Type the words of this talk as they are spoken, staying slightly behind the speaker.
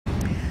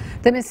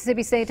The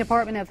Mississippi State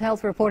Department of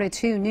Health reported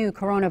 2 new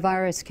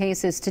coronavirus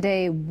cases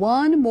today.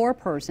 1 more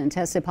person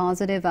tested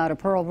positive out of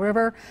Pearl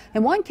River,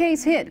 and 1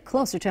 case hit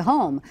closer to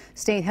home.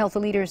 State health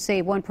leaders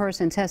say 1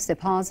 person tested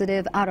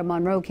positive out of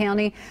Monroe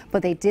County,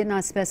 but they did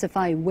not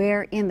specify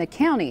where in the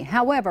county.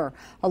 However,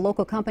 a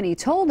local company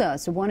told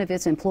us one of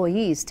its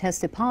employees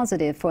tested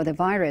positive for the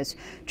virus.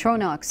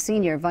 Tronox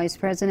Senior Vice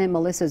President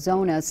Melissa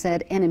Zona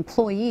said an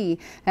employee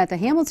at the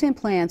Hamilton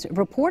plant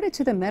reported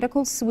to the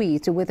medical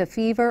suite with a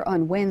fever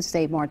on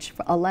Wednesday, March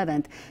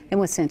 11th, and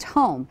was sent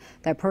home.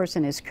 That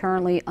person is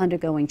currently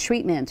undergoing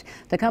treatment.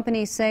 The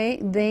companies say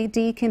they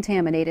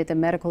decontaminated the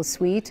medical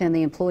suite and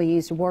the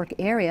employee's work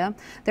area.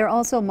 They're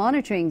also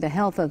monitoring the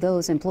health of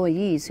those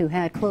employees who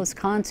had close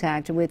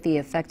contact with the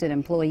affected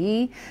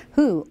employee,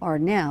 who are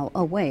now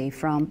away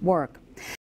from work.